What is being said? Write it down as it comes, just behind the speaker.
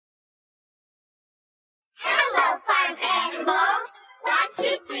farm animals. 1,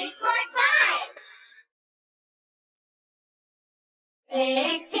 2, 3, 4, 5.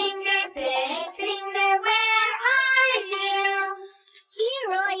 Big finger, where are you?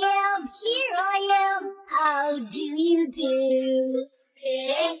 Here I am, how do you do?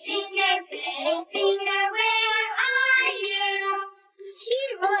 Big finger, where are you?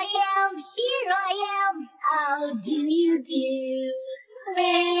 Here I am, how do you do?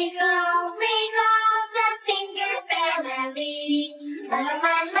 Wiggle, the finger family. La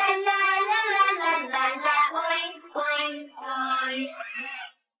la la la la la la la, oink, oink, oink.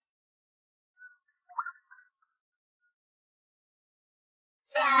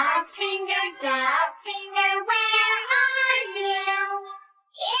 Dog finger, where are you?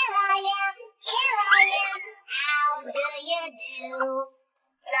 Here I am, how do you do?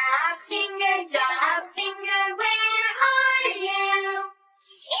 Dog finger, where are you?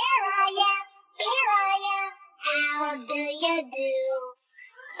 Here I am, how do you do?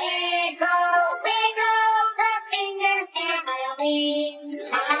 Wiggle, the finger family.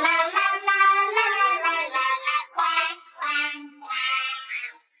 La la la la la la la la, quack, quack, quack.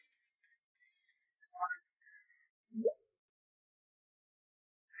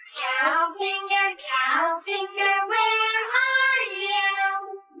 Cow finger, where are you?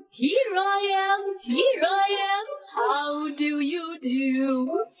 Here I am, how do you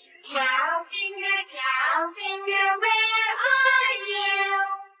do? Cow finger, where are you?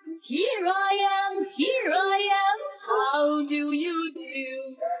 Here I am, how do you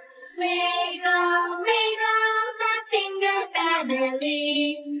do? Wiggle, the finger family.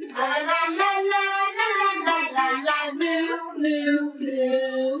 La la la la la la la la, moo, moo,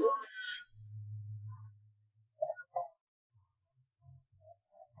 moo.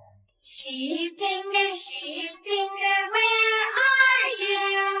 Sheep finger, where are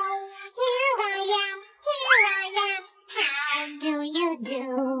you? Here I am, how do you do?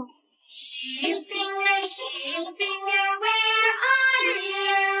 Sheep finger, where are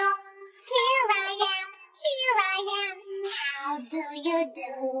you? Here I am, how do you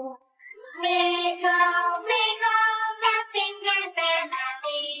do? Wiggle, the finger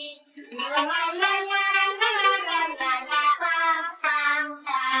family. La la la la la la la la, wow, wow,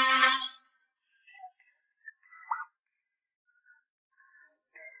 wow.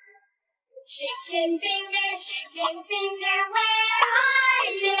 Chicken finger, where are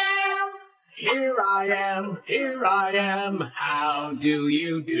you? Here I am, how do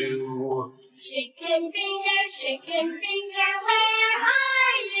you do? Chicken finger, where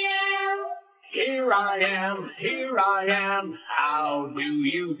are you? Here I am, how do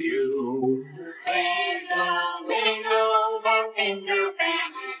you do? Wiggle, the finger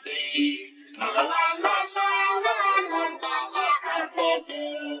family. La la la la la la la la,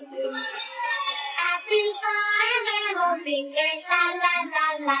 happy farm animal fingers, la la la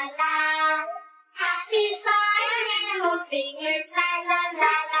la la. Happy farm animal fingers, la la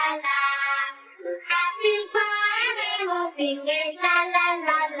la la la.